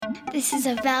This is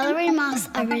a Valerie Moss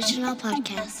original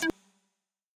podcast.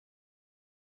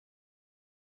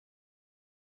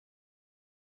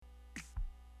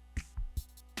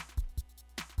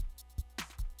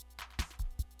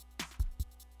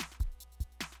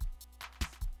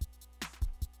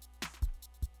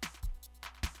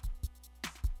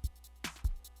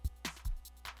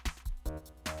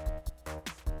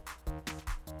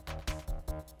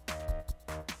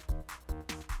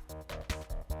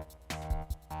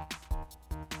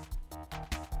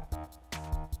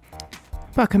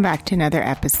 Welcome back to another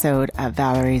episode of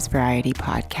Valerie's Variety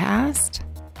Podcast.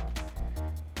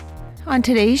 On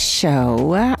today's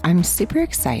show, I'm super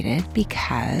excited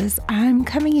because I'm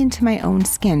coming into my own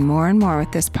skin more and more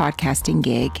with this podcasting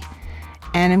gig,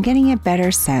 and I'm getting a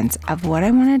better sense of what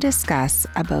I want to discuss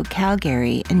about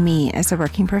Calgary and me as a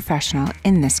working professional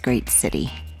in this great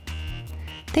city.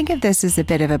 Think of this as a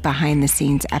bit of a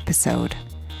behind-the-scenes episode,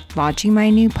 launching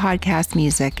my new podcast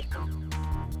music,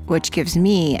 which gives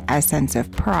me a sense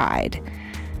of pride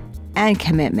and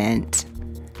commitment.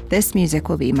 This music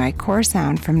will be my core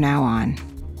sound from now on,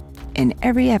 in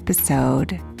every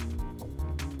episode.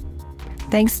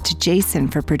 Thanks to Jason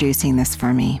for producing this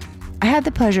for me. I had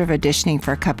the pleasure of auditioning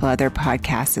for a couple other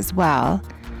podcasts as well,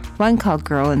 one called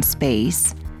Girl in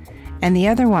Space, and the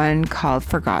other one called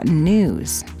Forgotten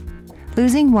News.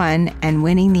 Losing one and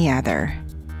winning the other.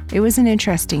 It was an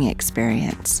interesting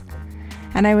experience.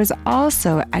 And I was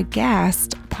also a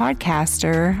guest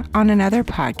podcaster on another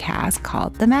podcast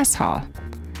called The Mess Hall.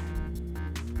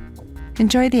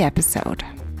 Enjoy the episode.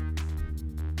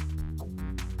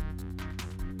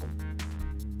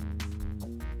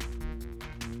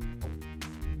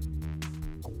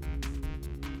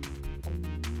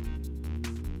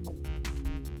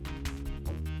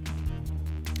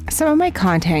 Some of my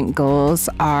content goals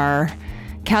are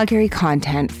Calgary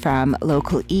content from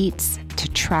local eats to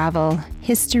travel,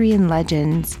 history and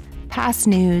legends, past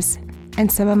news,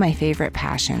 and some of my favorite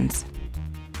passions.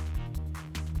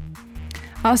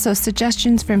 Also,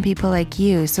 suggestions from people like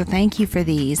you, so thank you for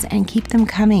these and keep them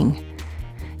coming.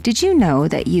 Did you know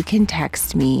that you can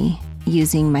text me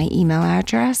using my email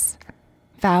address?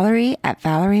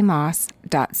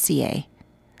 Valerie@valeriemoss.ca.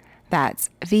 That's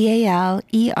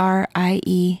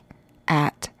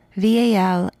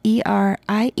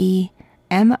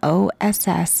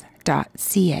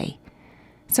VALERIEMOSS.ca.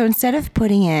 So instead of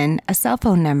putting in a cell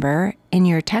phone number in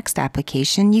your text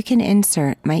application, you can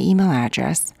insert my email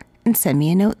address and send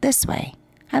me a note this way.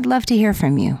 I'd love to hear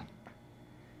from you.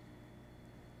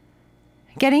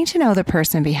 Getting to know the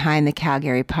person behind the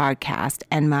Calgary podcast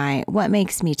and my what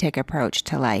makes me tick approach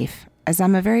to life, as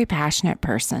I'm a very passionate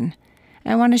person.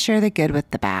 I want to share the good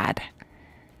with the bad.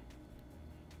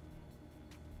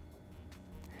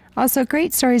 Also,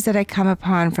 great stories that I come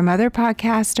upon from other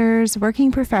podcasters,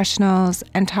 working professionals,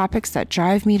 and topics that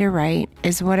drive me to write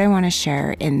is what I want to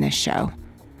share in this show.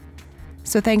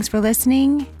 So thanks for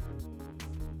listening.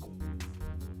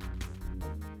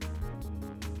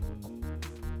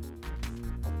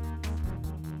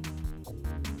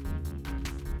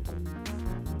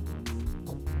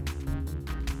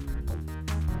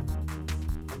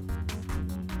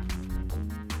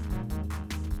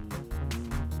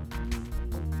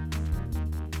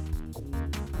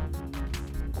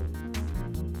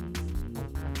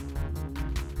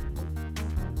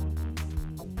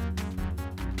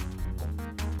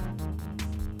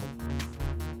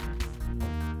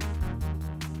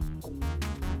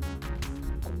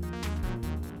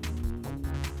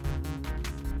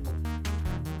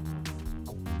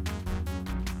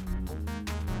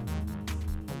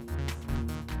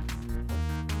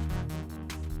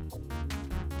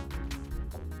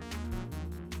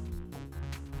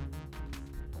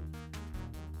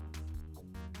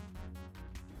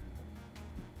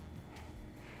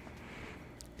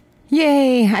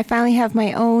 Yay, I finally have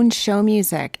my own show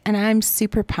music, and I'm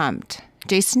super pumped.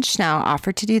 Jason Schnell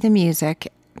offered to do the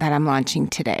music that I'm launching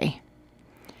today.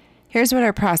 Here's what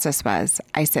our process was.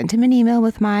 I sent him an email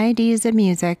with my ideas of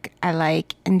music I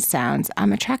like and sounds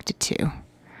I'm attracted to.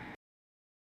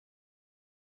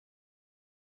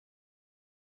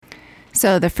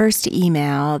 So the first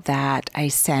email that I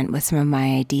sent with some of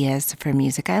my ideas for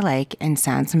music I like and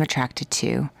sounds I'm attracted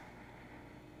to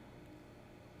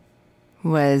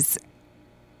was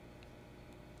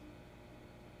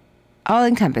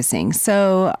all-encompassing.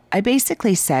 So I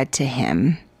basically said to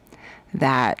him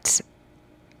that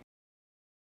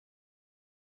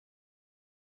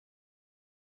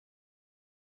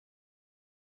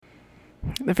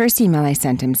the first email I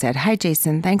sent him said, "Hi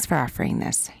Jason, thanks for offering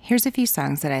this. Here's a few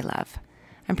songs that I love.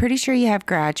 I'm pretty sure you have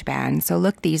GarageBand, so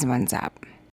look these ones up.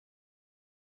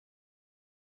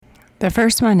 The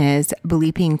first one is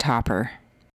Bleeping Topper.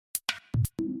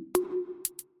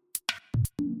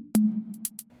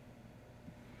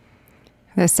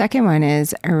 The second one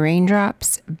is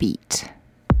Raindrops Beat.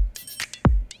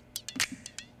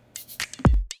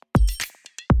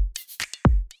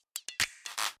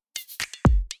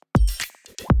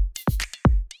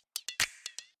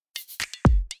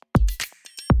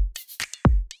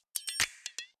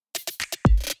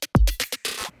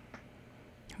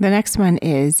 The next one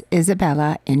is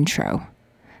Isabella Intro.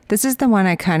 This is the one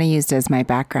I kind of used as my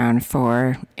background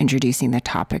for introducing the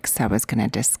topics I was going to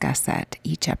discuss at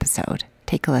each episode.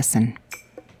 Take a listen.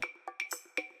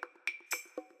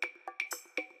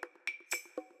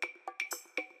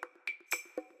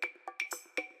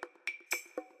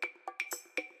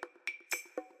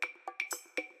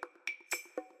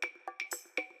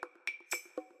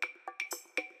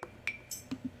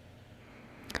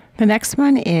 The next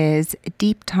one is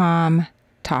Deep Tom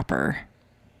Topper.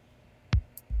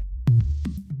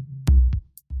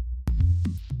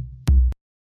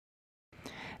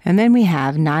 And then we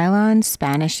have Nylon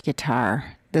Spanish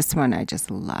Guitar. This one I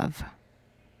just love.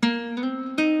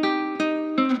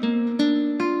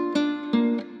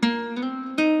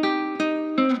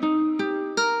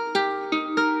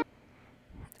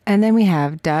 And then we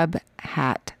have Dub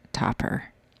Hat Topper.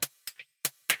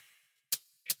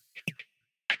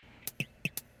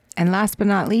 And last but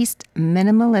not least,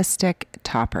 Minimalistic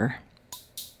Topper.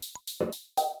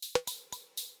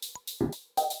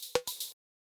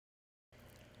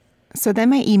 So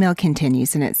then my email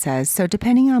continues and it says, so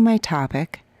depending on my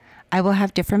topic, I will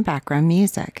have different background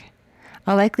music.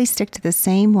 I'll likely stick to the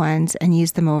same ones and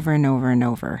use them over and over and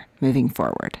over, moving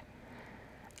forward.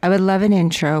 I would love an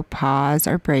intro, pause,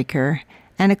 or breaker,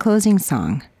 and a closing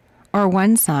song, or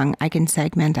one song I can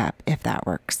segment up if that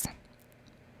works.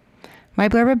 My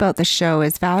blurb about the show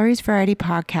is Valerie's Variety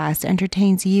Podcast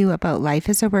entertains you about life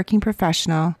as a working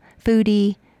professional,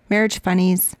 foodie, marriage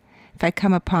funnies, if I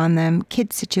come upon them,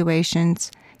 kid situations,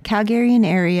 Calgarian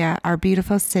area, our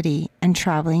beautiful city, and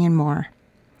traveling and more.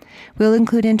 We'll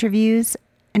include interviews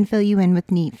and fill you in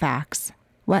with neat facts.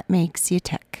 What makes you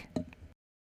tick?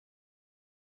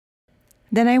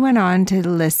 Then I went on to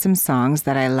list some songs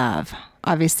that I love.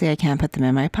 Obviously, I can't put them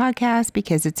in my podcast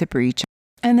because it's a breach.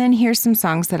 And then here's some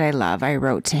songs that I love I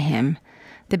wrote to him.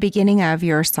 The beginning of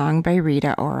Your Song by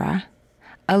Rita Ora,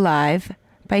 Alive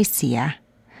by Sia,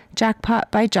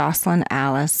 Jackpot by Jocelyn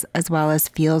Alice, as well as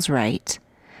Feels Right,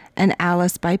 and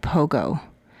Alice by Pogo.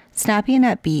 Snappy and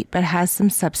upbeat, but has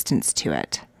some substance to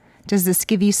it. Does this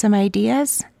give you some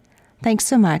ideas? Thanks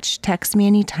so much. Text me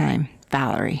anytime.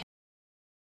 Valerie.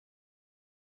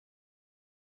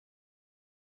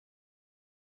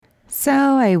 So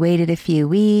I waited a few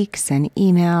weeks and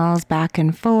emails back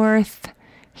and forth.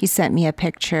 He sent me a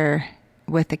picture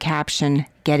with the caption,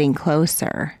 Getting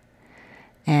Closer.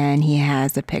 And he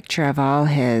has a picture of all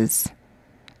his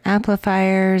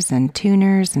amplifiers and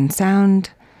tuners and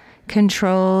sound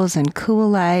controls and cool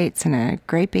lights and a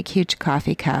great big huge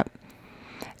coffee cup.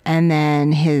 And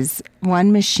then his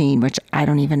one machine, which I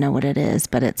don't even know what it is,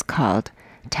 but it's called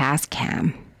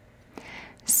Tascam.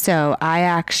 So I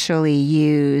actually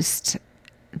used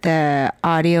the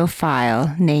audio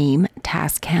file name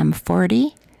Tascam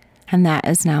 40, and that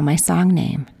is now my song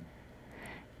name.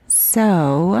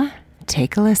 So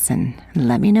take a listen and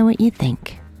let me know what you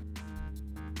think.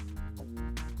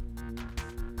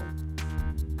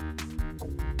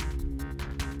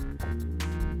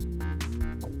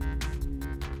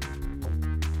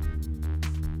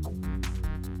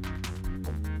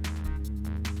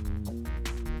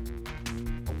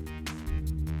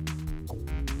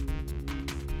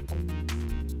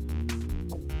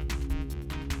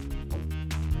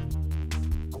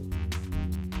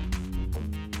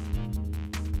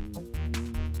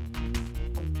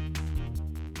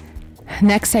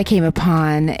 Next, I came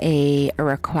upon a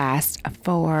request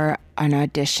for an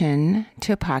audition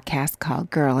to a podcast called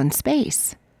Girl in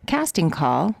Space, casting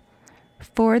call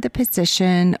for the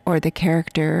position or the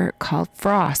character called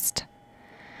Frost.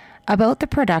 About the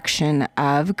production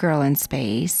of Girl in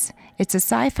Space, it's a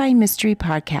sci-fi mystery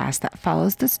podcast that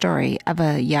follows the story of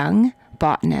a young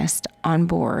botanist on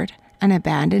board an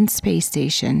abandoned space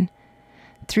station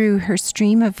through her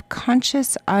stream of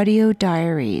conscious audio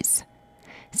diaries.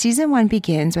 Season 1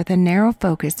 begins with a narrow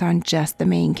focus on just the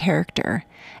main character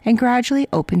and gradually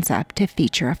opens up to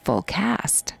feature a full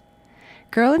cast.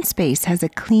 Girl in Space has a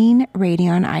clean rating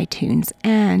on iTunes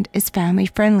and is family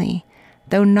friendly,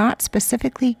 though not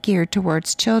specifically geared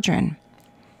towards children.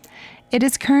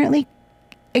 It currently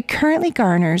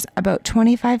garners about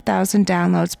 25,000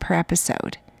 downloads per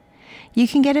episode. You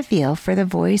can get a feel for the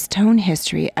voice tone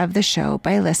history of the show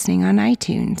by listening on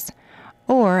iTunes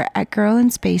or at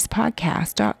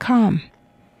girlinspacepodcast.com.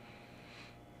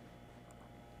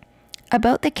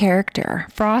 About the character,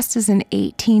 Frost is an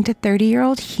 18 to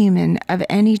 30-year-old human of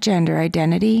any gender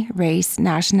identity, race,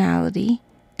 nationality,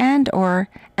 and or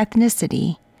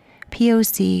ethnicity,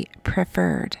 POC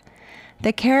preferred.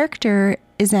 The character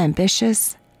is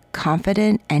ambitious,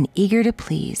 confident, and eager to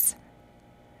please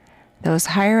those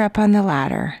higher up on the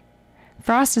ladder.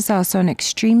 Frost is also an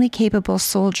extremely capable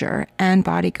soldier and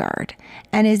bodyguard,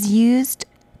 and is used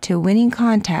to winning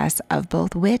contests of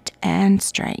both wit and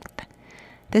strength.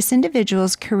 This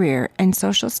individual's career and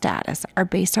social status are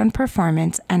based on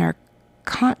performance and are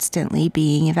constantly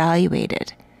being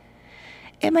evaluated.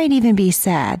 It might even be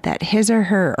said that his or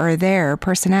her or their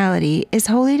personality is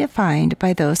wholly defined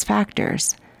by those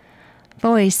factors.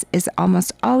 Voice is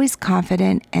almost always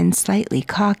confident and slightly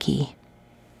cocky.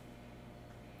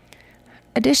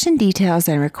 Audition details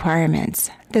and requirements.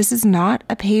 This is not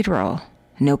a paid role.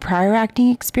 No prior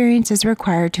acting experience is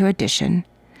required to audition.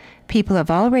 People of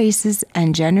all races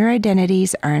and gender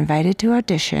identities are invited to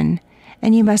audition,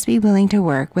 and you must be willing to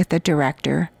work with the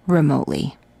director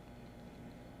remotely.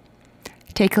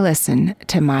 Take a listen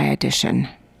to my audition.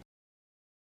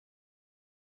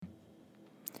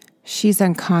 She's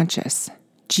unconscious.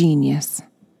 Genius.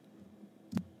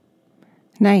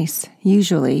 Nice.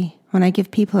 Usually, when I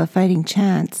give people a fighting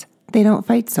chance, they don't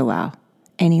fight so well.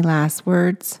 Any last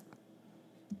words?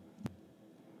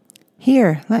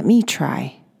 Here, let me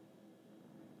try.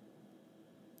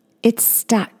 It's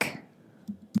stuck.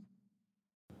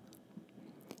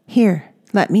 Here,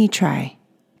 let me try.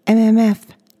 MMF,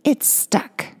 it's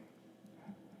stuck.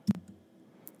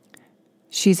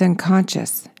 She's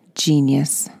unconscious.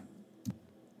 Genius.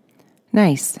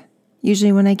 Nice.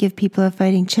 Usually when I give people a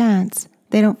fighting chance,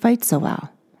 they don't fight so well.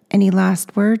 Any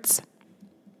last words?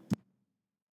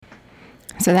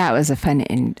 So that was a fun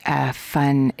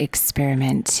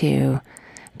experiment to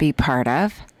be part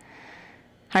of.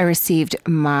 I received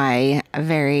my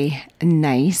very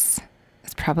nice,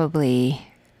 it's probably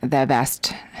the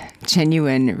best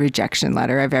genuine rejection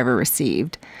letter I've ever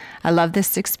received. I love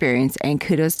this experience and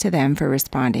kudos to them for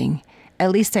responding.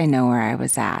 At least I know where I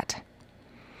was at.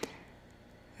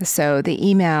 So the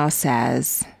email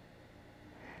says,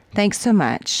 "Thanks so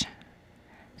much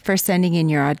for sending in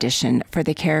your audition for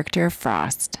the character of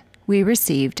Frost. We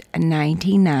received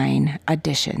 99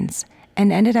 auditions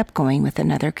and ended up going with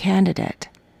another candidate.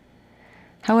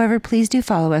 However, please do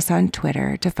follow us on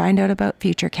Twitter to find out about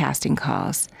future casting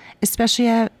calls,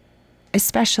 especially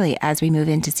as we move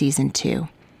into season 2.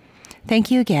 Thank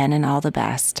you again and all the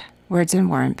best. Words and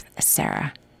warmth,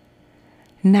 Sarah."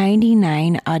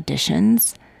 99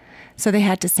 auditions. So they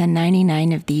had to send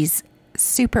 99 of these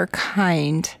super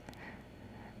kind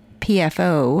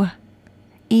PFO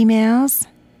emails.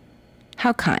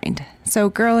 How kind. So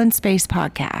Girl in Space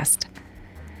Podcast.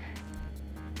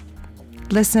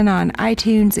 Listen on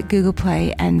iTunes, Google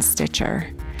Play, and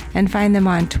Stitcher, and find them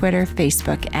on Twitter,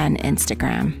 Facebook, and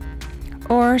Instagram,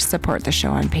 or support the show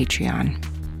on Patreon.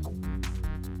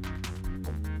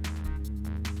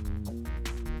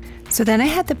 So then I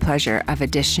had the pleasure of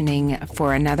auditioning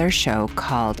for another show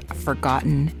called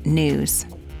Forgotten News.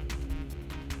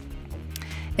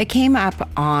 It came up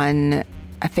on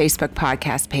a Facebook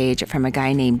podcast page from a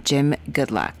guy named Jim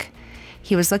Goodluck.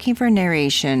 He was looking for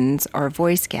narrations or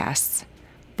voice guests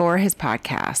for his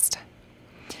podcast.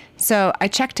 So I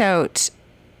checked out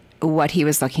what he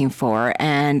was looking for,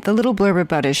 and the little blurb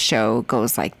about his show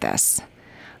goes like this.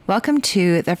 Welcome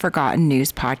to the Forgotten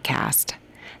News Podcast.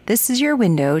 This is your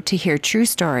window to hear true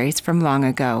stories from long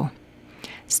ago.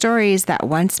 Stories that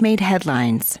once made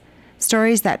headlines.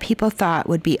 Stories that people thought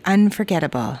would be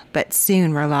unforgettable, but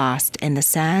soon were lost in the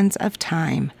sands of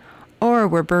time, or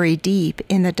were buried deep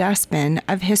in the dustbin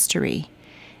of history.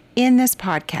 In this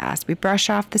podcast, we brush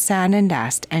off the sand and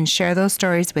dust and share those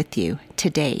stories with you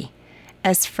today,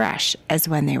 as fresh as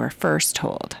when they were first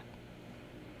told.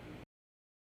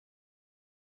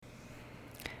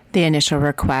 The initial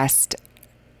request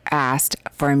asked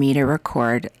for me to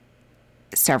record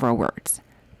several words: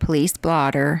 police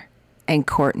blotter and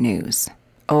court news,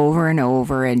 over and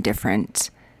over in different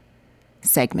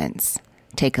segments.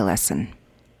 Take a listen.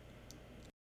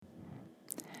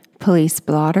 Police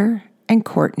blotter and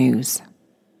court news.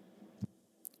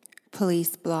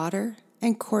 Police blotter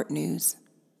and court news.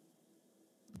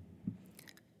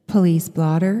 Police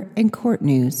blotter and court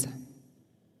news.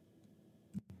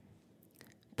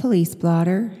 Police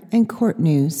blotter and court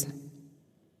news.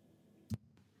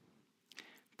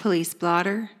 Police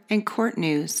blotter and court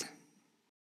news.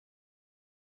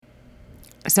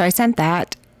 So I sent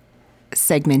that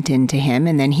segment in to him,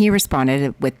 and then he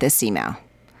responded with this email.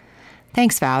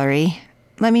 Thanks, Valerie.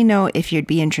 Let me know if you'd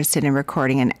be interested in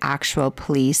recording an actual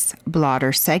police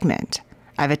blotter segment.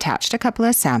 I've attached a couple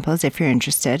of samples. If you're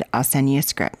interested, I'll send you a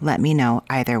script. Let me know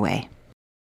either way.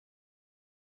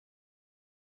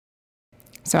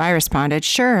 So I responded,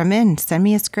 sure, I'm in. Send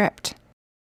me a script.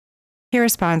 He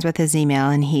responds with his email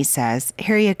and he says,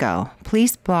 here you go.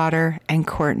 Police blotter and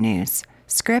court news.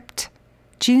 Script,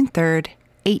 June 3rd,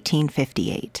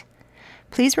 1858.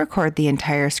 Please record the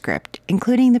entire script,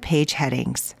 including the page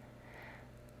headings.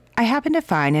 I happened to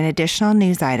find an additional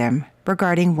news item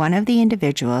regarding one of the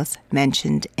individuals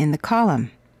mentioned in the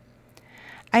column.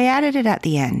 I added it at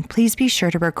the end. Please be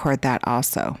sure to record that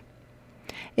also.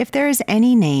 If there is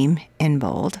any name in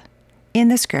bold in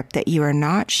the script that you are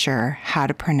not sure how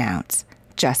to pronounce,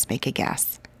 just make a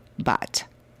guess, but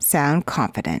sound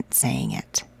confident saying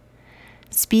it.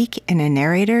 Speak in a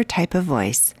narrator type of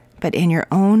voice, but in your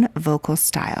own vocal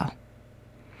style.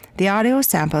 The audio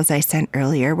samples I sent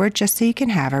earlier were just so you can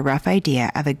have a rough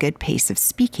idea of a good pace of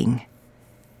speaking.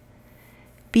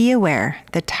 Be aware,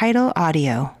 the title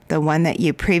audio, the one that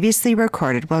you previously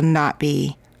recorded, will not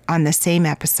be on the same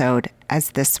episode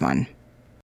as this one.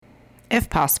 If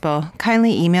possible,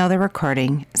 kindly email the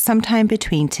recording sometime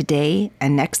between today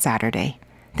and next Saturday.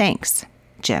 Thanks,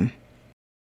 Jim.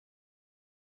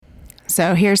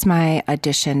 So here's my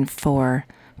audition for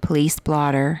police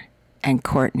blotter and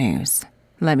court news.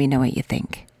 Let me know what you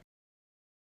think.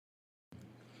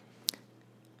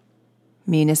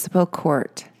 Municipal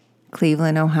Court,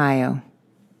 Cleveland, Ohio,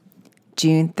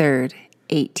 June 3rd,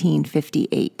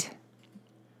 1858.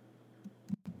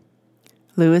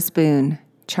 Louis Boone,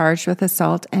 charged with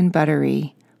assault and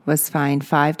battery, was fined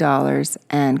 $5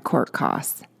 and court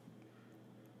costs.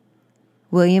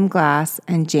 William Glass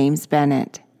and James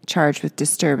Bennett, charged with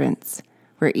disturbance,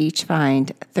 were each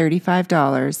fined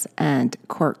 $35 and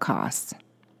court costs.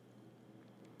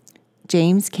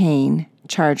 James Kane,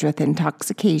 charged with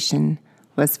intoxication,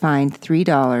 was fined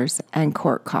 $3 and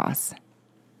court costs.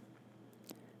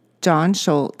 John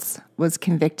Schultz was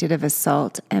convicted of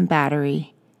assault and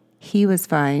battery. He was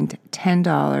fined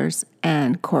 $10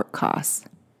 and court costs.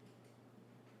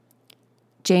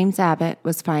 James Abbott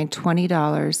was fined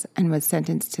 $20 and was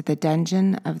sentenced to the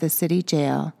dungeon of the city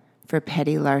jail for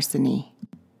petty larceny.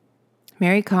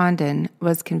 Mary Condon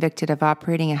was convicted of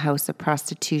operating a house of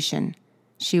prostitution.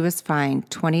 She was fined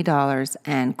 $20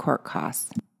 and court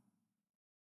costs.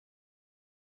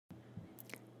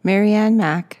 Mary Ann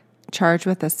Mack, charged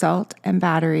with assault and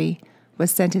battery,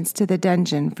 was sentenced to the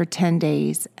dungeon for 10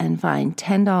 days and fined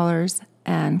 $10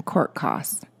 and court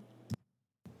costs.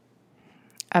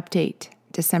 Update,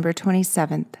 December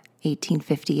 27th,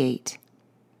 1858.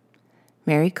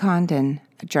 Mary Condon,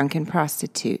 a drunken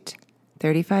prostitute,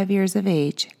 35 years of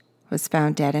age, was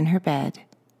found dead in her bed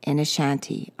in a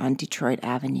shanty on Detroit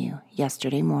Avenue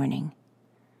yesterday morning.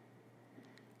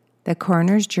 The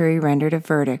coroner's jury rendered a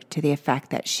verdict to the effect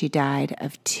that she died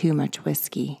of too much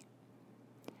whiskey.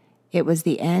 It was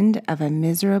the end of a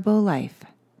miserable life.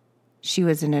 She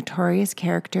was a notorious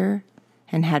character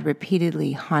and had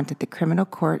repeatedly haunted the criminal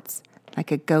courts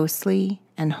like a ghostly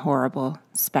and horrible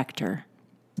specter.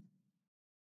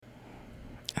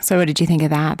 So what did you think of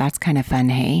that? That's kind of fun,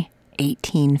 hey?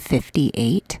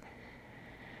 1858.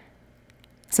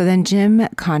 So then Jim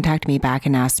contacted me back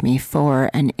and asked me for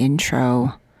an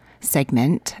intro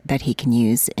segment that he can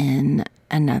use in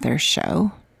another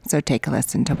show. So take a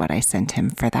listen to what I sent him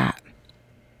for that.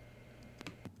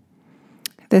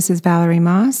 This is Valerie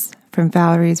Moss from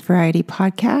Valerie's Variety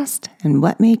Podcast and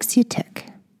What Makes You Tick.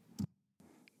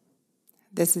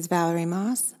 This is Valerie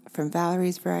Moss from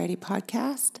Valerie's Variety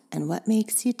Podcast and What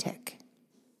Makes You Tick.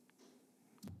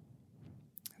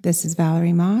 This is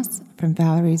Valerie Moss from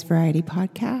Valerie's Variety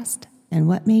Podcast and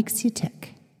What Makes You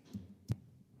Tick.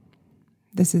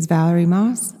 This is Valerie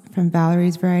Moss from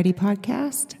Valerie's Variety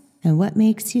Podcast and What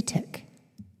Makes You Tick.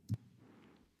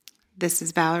 This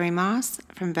is Valerie Moss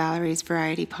from Valerie's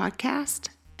Variety Podcast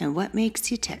and What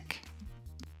Makes You Tick.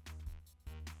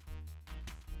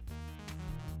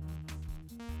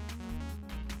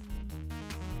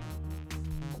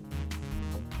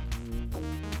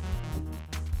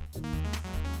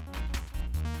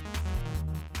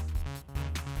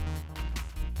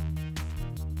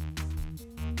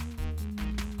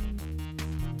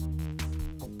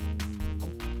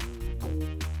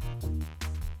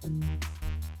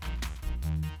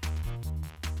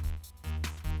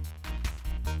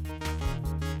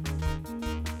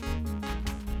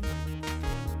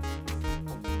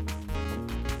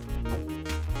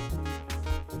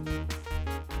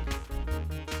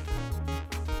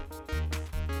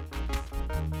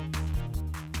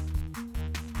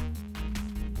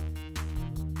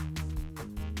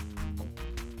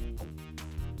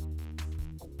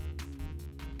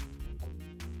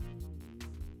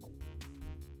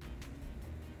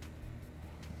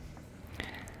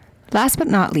 Last but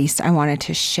not least, I wanted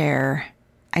to share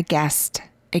a guest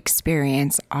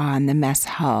experience on the Mess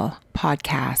Hall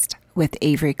podcast with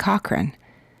Avery Cochran.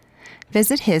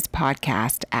 Visit his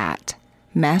podcast at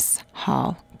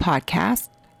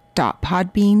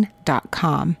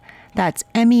messhallpodcast.podbean.com. That's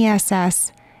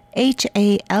MESSHALL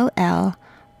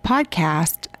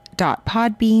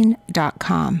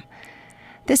podcast.podbean.com.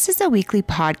 This is a weekly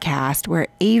podcast where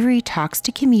Avery talks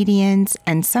to comedians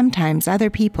and sometimes other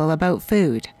people about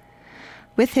food.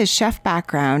 With his chef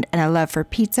background and a love for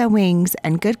pizza, wings,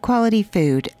 and good quality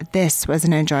food, this was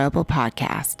an enjoyable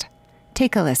podcast.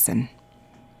 Take a listen.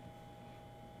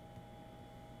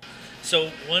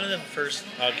 So one of the first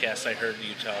podcasts I heard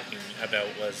you talking about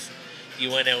was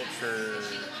you went out for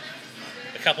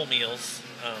a couple meals.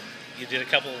 You did a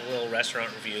couple of little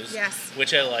restaurant reviews, yes,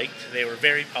 which I liked. They were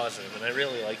very positive, and I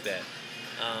really liked that.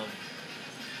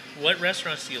 What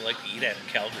restaurants do you like to eat at in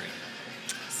Calgary?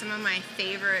 Some of my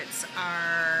favorites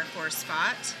are Four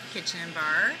Spot Kitchen and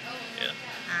Bar. Yeah.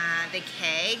 The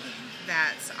Keg,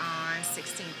 that's on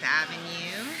 16th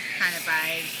Avenue, kind of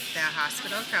by the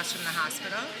hospital, across from the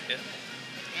hospital. Yeah.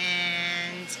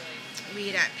 And we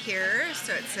eat at Pure,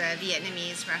 so it's a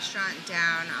Vietnamese restaurant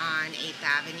down on 8th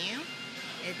Avenue.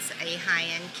 It's a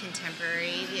high-end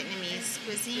contemporary Vietnamese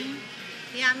cuisine.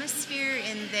 The atmosphere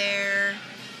in there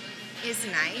is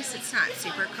nice. It's not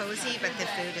super cozy, but the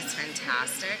food is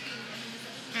fantastic.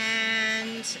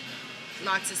 And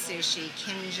lots of sushi.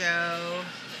 Kinjo,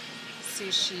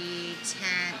 Sushi,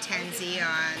 Tenzi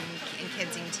in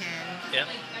Kensington. Yeah.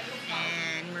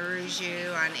 And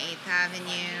Maruju on 8th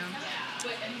Avenue.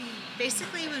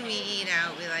 Basically, when we eat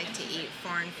out, we like to eat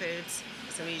foreign foods.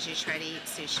 So we usually try to eat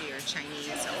sushi or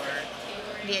Chinese or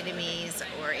Vietnamese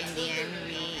or Indian.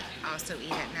 We also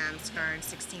eat at Namskar on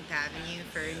 16th Avenue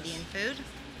for Indian food.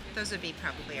 Those would be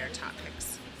probably our top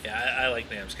picks. Yeah, I like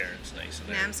Namskar. It's nice.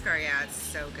 Namskar, yeah, it's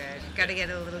so good. Got to get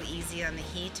a little easy on the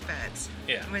heat, but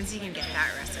once you can get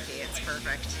that recipe, it's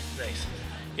perfect. Nice.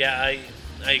 Yeah, I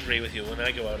agree with you. When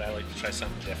I go out, I like to try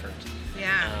something different.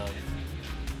 Yeah.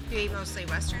 Do you eat mostly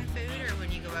Western food, or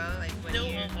when you go out, like when No,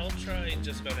 I'll try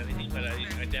just about anything, but I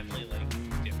definitely like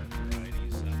different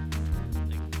varieties. Like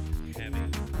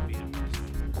having Vietnamese food.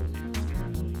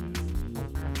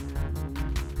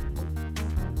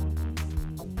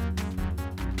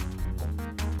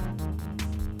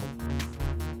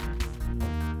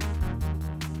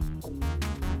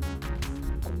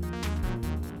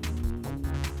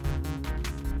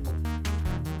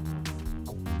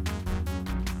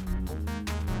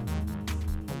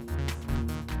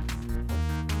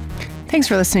 Thanks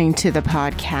for listening to the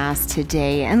podcast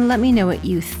today, and let me know what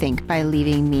you think by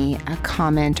leaving me a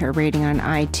comment or rating on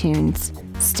iTunes,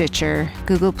 Stitcher,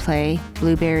 Google Play,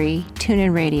 Blueberry,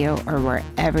 TuneIn Radio, or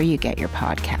wherever you get your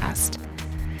podcast.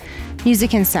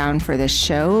 Music and sound for this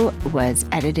show was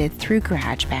edited through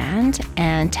GarageBand,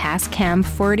 and Tascam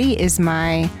 40 is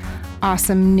my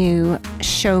awesome new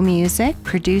show music,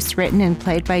 produced, written, and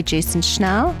played by Jason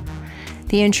Schnell.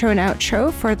 The intro and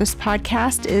outro for this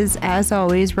podcast is, as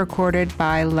always, recorded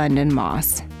by London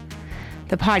Moss.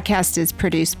 The podcast is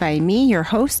produced by me, your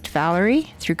host,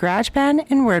 Valerie, through GarageBand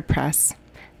and WordPress.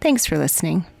 Thanks for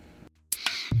listening.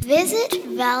 Visit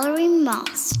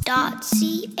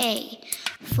valeriemoss.ca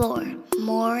for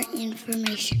more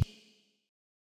information.